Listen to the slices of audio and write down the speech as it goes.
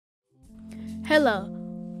Hello,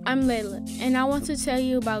 I'm Layla, and I want to tell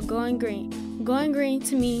you about going green. Going green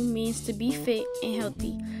to me means to be fit and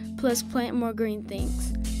healthy, plus plant more green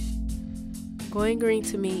things. Going green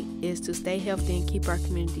to me is to stay healthy and keep our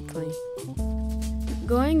community clean.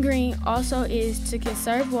 Going green also is to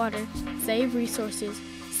conserve water, save resources,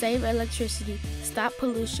 save electricity, stop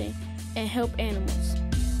pollution, and help animals.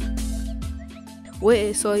 What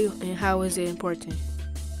is soil and how is it important?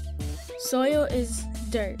 Soil is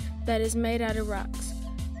dirt that is made out of rocks.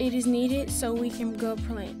 It is needed so we can grow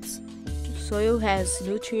plants. Soil has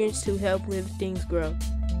nutrients to help living things grow.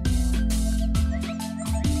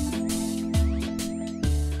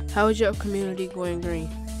 How is your community going green?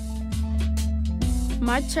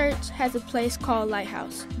 My church has a place called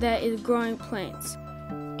Lighthouse that is growing plants,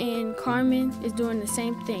 and Carmen is doing the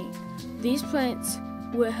same thing. These plants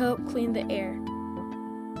will help clean the air.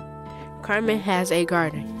 Carmen has a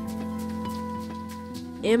garden.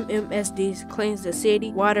 MMSD cleans the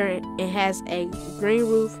city water and has a green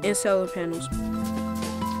roof and solar panels.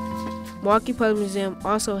 Milwaukee Public Museum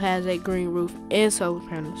also has a green roof and solar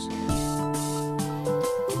panels.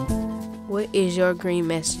 What is your green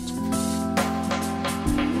message?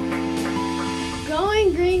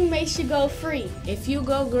 Going green makes you go free. If you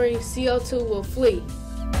go green, CO2 will flee.